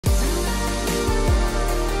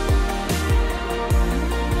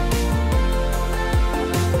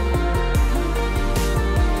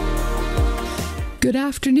Good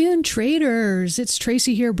afternoon, traders. It's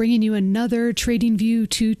Tracy here bringing you another TradingView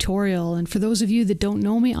tutorial. And for those of you that don't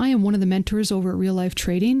know me, I am one of the mentors over at Real Life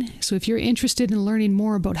Trading. So if you're interested in learning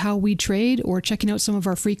more about how we trade or checking out some of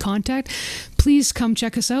our free content, please come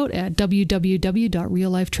check us out at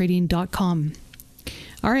www.reallifetrading.com.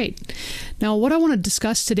 All right. Now, what I want to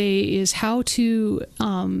discuss today is how to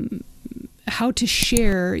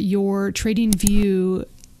share your TradingView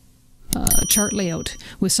chart layout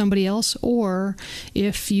with somebody else, or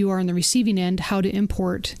if you are on the receiving end, how to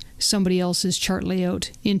import somebody else's chart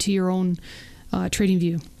layout into your own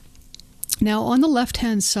TradingView. Now, on the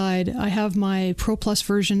left-hand side, I have my Pro Plus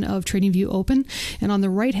version of TradingView open, and on the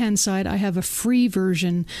right-hand side, I have a free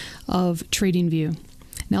version of TradingView.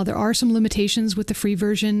 Now, there are some limitations with the free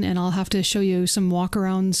version, and I'll have to show you some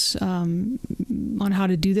walkarounds on how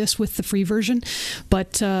to do this with the free version.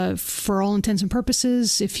 But for all intents and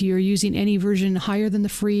purposes, if you're using any version higher than the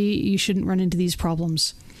free, you shouldn't run into these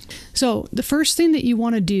problems. So the first thing that you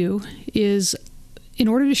want to do is, in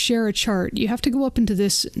order to share a chart, you have to go up into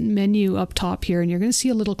this menu up top here, and you're going to see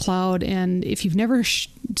a little cloud. And if you've never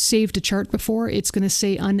saved a chart before, it's going to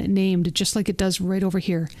say unnamed, just like it does right over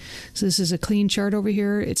here. So this is a clean chart over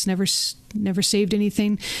here. It's never saved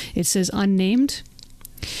anything. It says unnamed.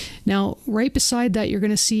 Now, right beside that, you're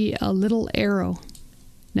going to see a little arrow.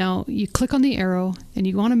 Now, you click on the arrow, and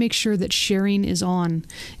you want to make sure that sharing is on.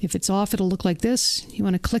 If it's off, it'll look like this. You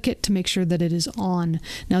want to click it to make sure that it is on.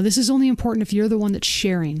 Now, this is only important if you're the one that's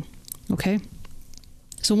sharing, okay?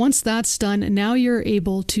 So once that's done, now you're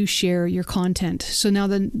able to share your content. So now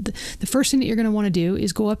the first thing that you're going to want to do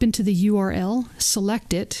is go up into the URL,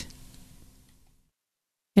 select it,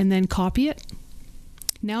 and then copy it.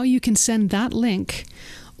 Now you can send that link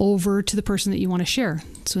over to the person that you want to share.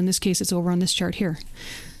 So in this case, it's over on this chart here.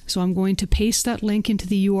 So I'm going to paste that link into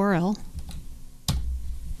the URL.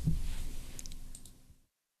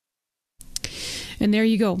 And there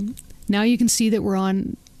you go. Now you can see that we're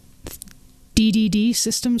on DDD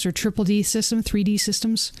systems or triple D system, 3D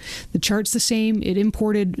systems. The chart's the same. It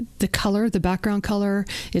imported the color, the background color.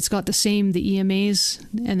 It's got the EMAs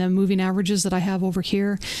and the moving averages that I have over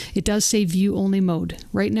here. It does say view only mode.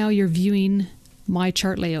 Right now you're viewing my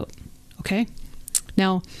chart layout, okay?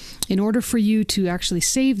 Now, in order for you to actually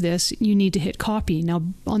save this, you need to hit copy. Now,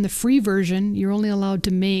 on the free version, you're only allowed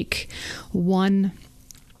to make one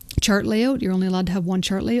chart layout. You're only allowed to have one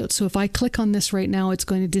chart layout. So if I click on this right now, it's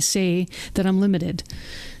going to say that I'm limited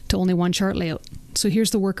to only one chart layout. So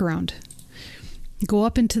here's the workaround. Go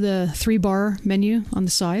up into the 3-bar menu on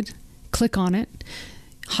the side, click on it,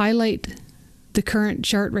 highlight the current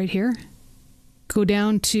chart right here, go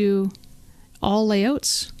down to all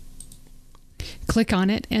layouts, click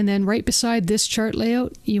on it, and then right beside this chart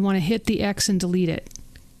layout, you want to hit the X and delete it.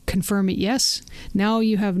 Confirm it yes. Now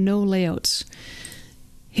you have no layouts.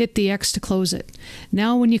 Hit the X to close it.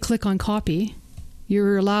 Now when you click on copy,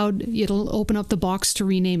 you're allowed, it'll open up the box to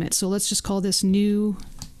rename it. So let's just call this new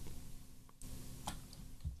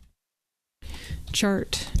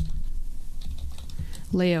chart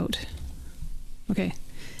layout. Okay,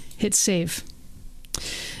 hit save.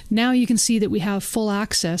 Now you can see that we have full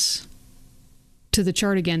access to the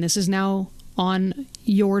chart again. This is now on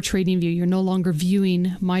your TradingView. You're no longer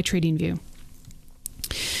viewing my TradingView.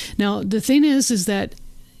 Now the thing is that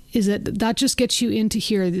just gets you into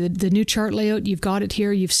here. The new chart layout, you've got it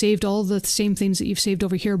here. You've saved all the same things that you've saved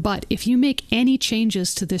over here. But if you make any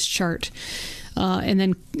changes to this chart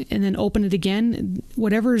and then open it again,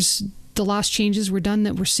 whatever's the last changes were done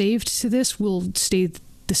that were saved to this will stay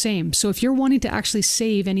the same. So if you're wanting to actually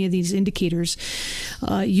save any of these indicators,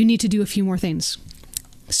 you need to do a few more things.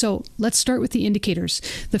 So let's start with the indicators.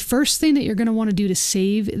 The first thing that you're going to want to do to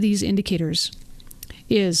save these indicators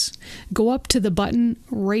is go up to the button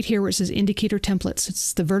right here where it says indicator templates.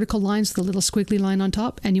 It's the vertical lines, the little squiggly line on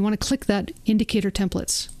top, and you want to click that indicator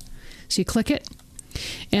templates. So you click it,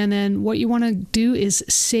 and then what you want to do is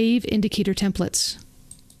save indicator templates.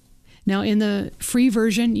 Now in the free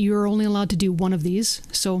version, you're only allowed to do one of these.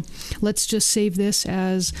 So let's just save this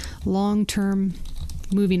as long-term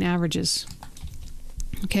moving averages.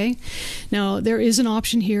 Okay. Now there is an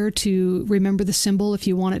option here to remember the symbol if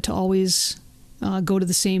you want it to always go to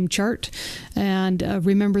the same chart, and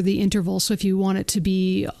remember the interval. So if you want it to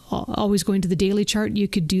be always going to the daily chart, you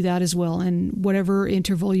could do that as well. And whatever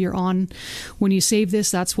interval you're on when you save this,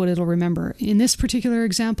 that's what it'll remember. In this particular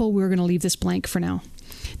example, we're going to leave this blank for now.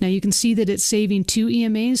 Now you can see that it's saving 2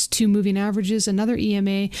 EMAs, 2 moving averages, another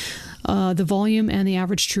EMA, the volume, and the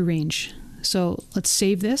average true range. So let's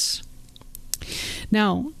save this.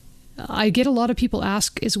 Now, I get a lot of people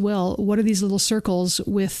ask as well, what are these little circles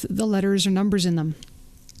with the letters or numbers in them?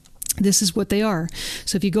 This is what they are.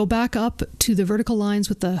 So if you go back up to the vertical lines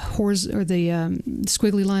with the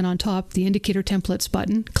squiggly line on top, the indicator templates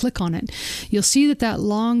button, click on it. You'll see that that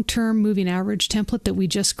long-term moving average template that we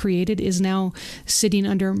just created is now sitting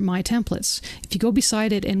under my templates. If you go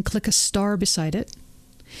beside it and click a star beside it,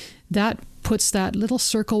 that puts that little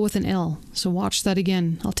circle with an L. So watch that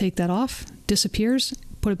again. I'll take that off, disappears,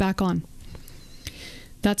 put it back on.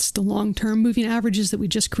 That's the long-term moving averages that we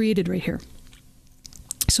just created right here.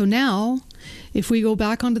 So now, if we go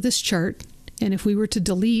back onto this chart, and if we were to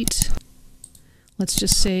delete, let's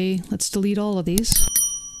just say, let's delete all of these.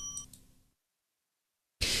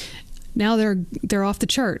 Now they're off the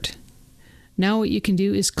chart. Now what you can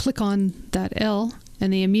do is click on that L,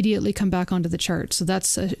 and they immediately come back onto the chart. So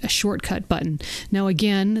that's a shortcut button. Now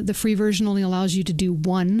again, the free version only allows you to do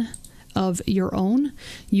one of your own.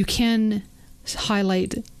 You can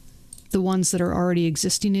highlight the ones that are already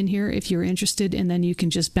existing in here if you're interested, and then you can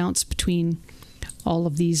just bounce between all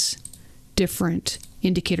of these different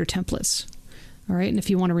indicator templates. All right, and if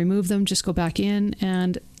you want to remove them, just go back in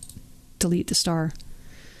and delete the star,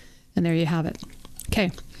 and there you have it.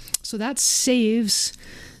 Okay, so that saves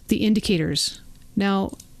the indicators.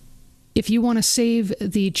 Now, if you want to save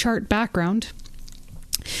the chart background,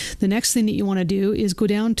 the next thing that you want to do is go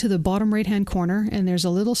down to the bottom right hand corner, and there's a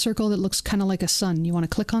little circle that looks kind of like a sun. You want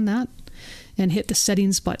to click on that and hit the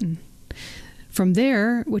settings button. From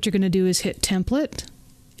there, what you're going to do is hit template,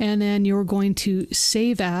 and then you're going to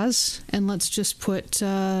save as, and let's just put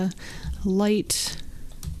light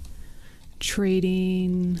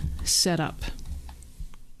trading setup,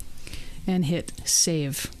 and hit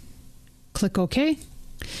save. Click OK.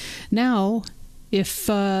 Now, if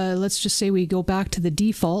let's just say we go back to the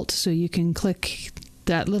default, so you can click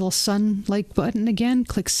that little sun-like button again,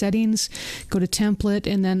 click settings, go to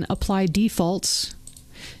template, and then apply defaults.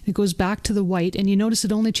 It goes back to the white, and you notice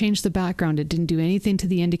it only changed the background. It didn't do anything to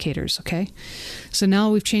the indicators, okay? So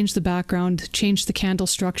now we've changed the background, changed the candle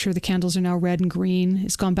structure. The candles are now red and green.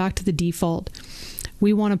 It's gone back to the default.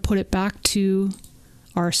 We want to put it back to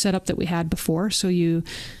our setup that we had before. So you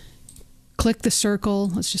click the circle.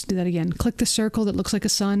 Let's just do that again. Click the circle that looks like a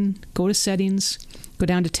sun, go to settings, go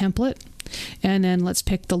down to template, and then let's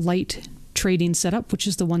pick the light trading setup, which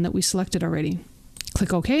is the one that we selected already.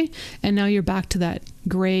 Click OK, and now you're back to that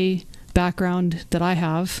gray background that I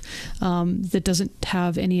have that doesn't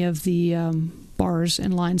have any of the bars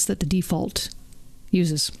and lines that the default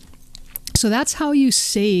uses. So that's how you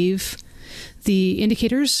save the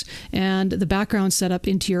indicators and the background setup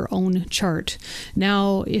into your own chart.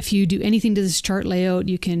 Now, if you do anything to this chart layout,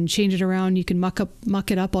 you can change it around, you can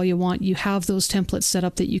muck it up all you want. You have those templates set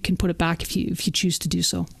up that you can put it back if you choose to do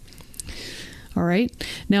so. All right.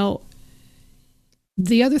 Now,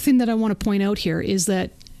 the other thing that I want to point out here is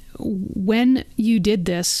that when you did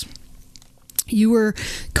this, you were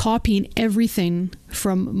copying everything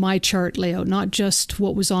from my chart layout, not just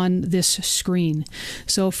what was on this screen.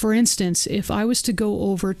 So for instance, if I was to go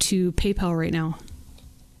over to PayPal right now,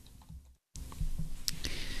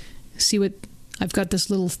 see what, I've got this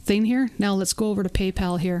little thing here. Now let's go over to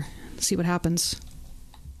PayPal here, see what happens.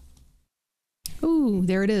 Ooh,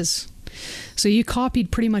 there it is. So you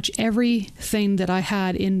copied pretty much everything that I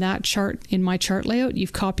had in that chart, in my chart layout,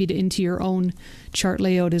 you've copied it into your own chart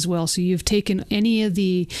layout as well. So you've taken any of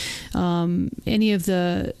the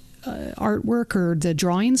artwork or the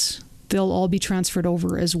drawings, they'll all be transferred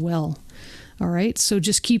over as well. All right, so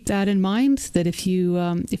just keep that in mind, that if you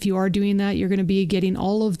are doing that, you're going to be getting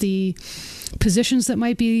all of the positions that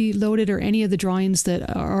might be loaded or any of the drawings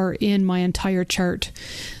that are in my entire chart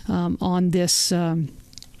on this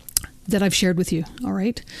that I've shared with you. All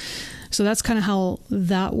right. So that's kind of how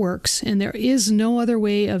that works. And there is no other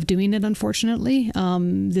way of doing it, unfortunately.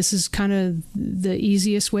 This is kind of the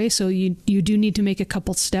easiest way. So you do need to make a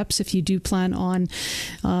couple steps if you do plan on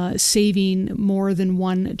saving more than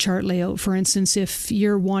one chart layout. For instance, if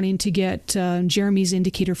you're wanting to get Jeremy's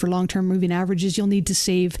indicator for long-term moving averages, you'll need to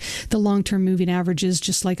save the long-term moving averages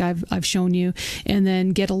just like I've shown you, and then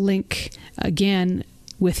get a link again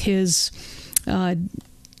with his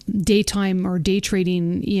daytime or day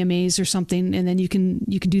trading EMAs or something, and then you can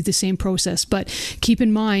do the same process. But keep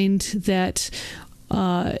in mind that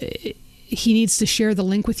he needs to share the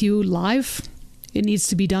link with you live. It needs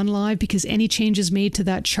to be done live, because any changes made to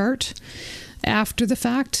that chart after the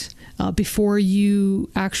fact, before you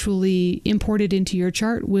actually import it into your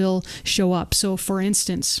chart, will show up. So for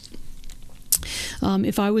instance,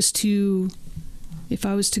 if I was to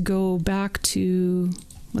go back to,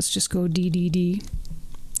 let's just go DDD,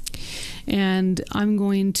 and I'm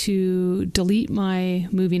going to delete my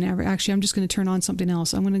moving average. Actually, I'm just going to turn on something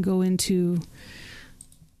else. I'm going to go into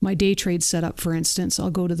my day trade setup, for instance, I'll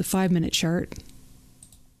go to the 5-minute chart.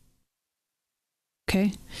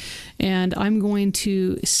 Okay. And I'm going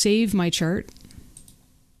to save my chart.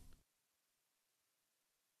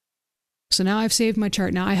 So now I've saved my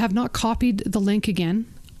chart. Now I have not copied the link again.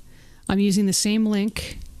 I'm using the same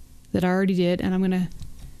link that I already did, and I'm going to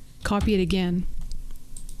copy it again.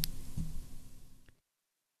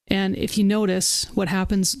 And if you notice what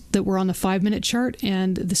happens, that we're on the 5-minute chart,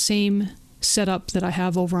 and the same setup that I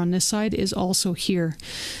have over on this side is also here.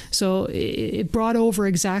 So it brought over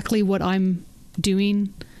exactly what I'm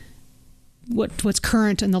doing, what's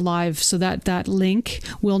current in the live, so that link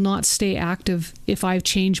will not stay active if I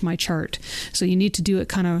change my chart. So you need to do it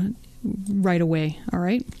kind of right away. All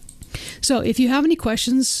right. So if you have any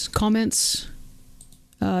questions, comments,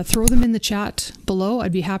 throw them in the chat below.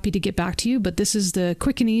 I'd be happy to get back to you, but this is the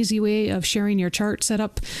quick and easy way of sharing your chart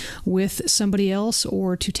setup with somebody else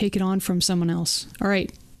or to take it on from someone else. All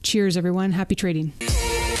right. Cheers, everyone. Happy trading.